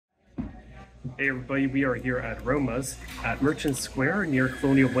Hey everybody, we are here at Aromas at Merchant Square near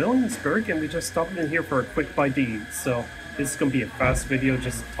Colonial Williamsburg, and we just stopped in here for a quick bite to eat. So this is going to be a fast video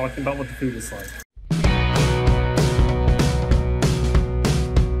just talking about what the food is like.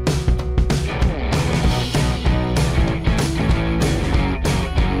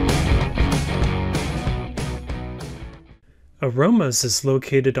 Aromas is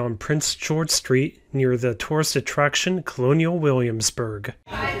located on Prince George Street near the tourist attraction Colonial Williamsburg.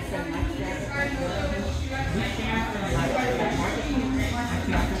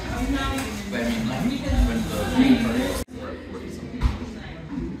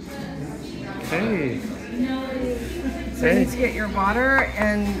 Hey. So you need to get your water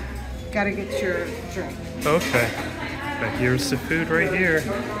and gotta get your drink. Okay. But here's the food right here.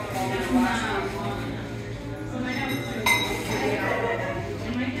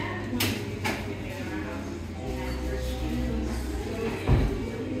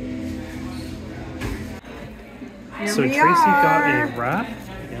 So Tracy got a wrap.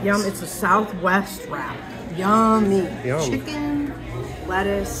 Yes. Yum, it's a Southwest wrap. Yummy. Yum. Chicken,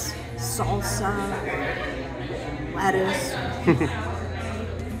 lettuce, salsa, lettuce.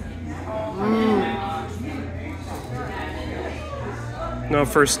 No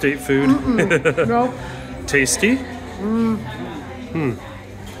first date food. Nope. Tasty?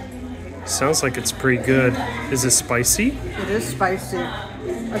 Sounds like it's pretty good. Is it spicy? It is spicy.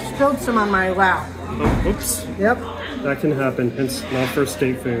 I spilled some on my lap. Oh, oops. Yep. That can happen. It's not first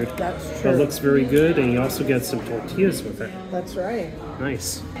date food. That's true. It looks very good, and you also get some tortillas with it. That's right.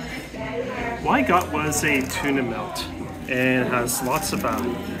 Nice. What I got was a tuna melt, and it has lots of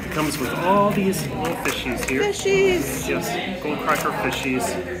it comes with all these little fishies here. Fishies. Yes, gold cracker fishies.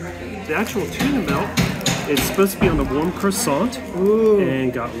 The actual tuna melt is supposed to be on the warm croissant. Ooh.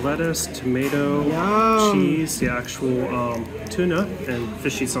 And got lettuce, tomato, Yum. cheese, the actual tuna, and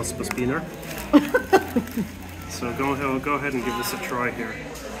fishies not supposed to be in there. So go ahead and give this a try here.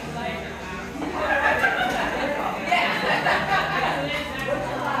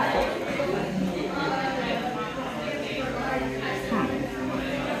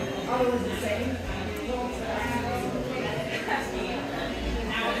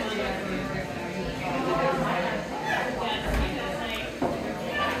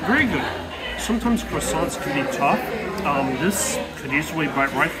 Very good. Sometimes croissants can be tough. This could easily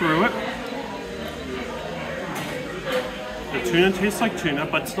bite right through it. The tuna tastes like tuna,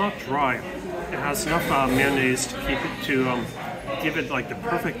 but it's not dry. It has enough mayonnaise to keep it give it like the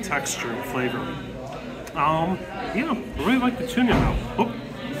perfect texture and flavor. Yeah, I really like the tuna melt. Oh,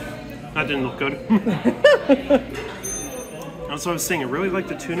 that didn't look good. That's what I was saying. I really like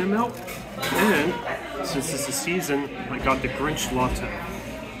the tuna melt, and since it's the season, I got the Grinch latte,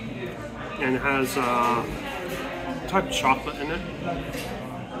 and it has type of chocolate in it.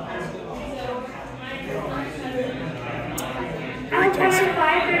 Very tasty.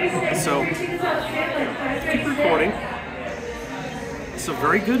 So, keep recording. So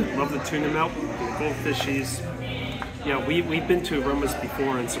very good. Love the tuna melt, the goldfishies. Yeah, we've been to Aromas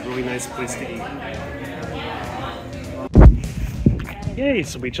before, and it's a really nice place to eat. Yay!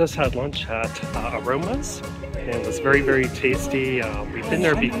 So we just had lunch at Aromas, and it was very, very tasty. We've been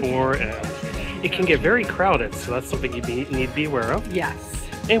there before, and it can get very crowded, so that's something you need to be aware of. Yes.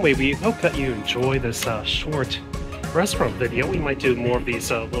 Anyway, we hope that you enjoy this short restaurant video. We might do more of these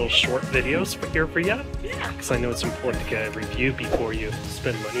little short videos here for you, because I know it's important to get a review before you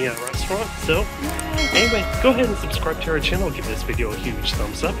spend money at a restaurant. So anyway, go ahead and subscribe to our channel, give this video a huge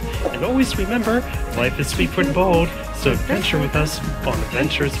thumbs up, and always remember, life is sweet and bold, so adventure with us on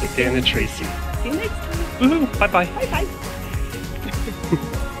Adventures with Dan and Tracy. See you next time. Woohoo! Bye bye. Bye bye.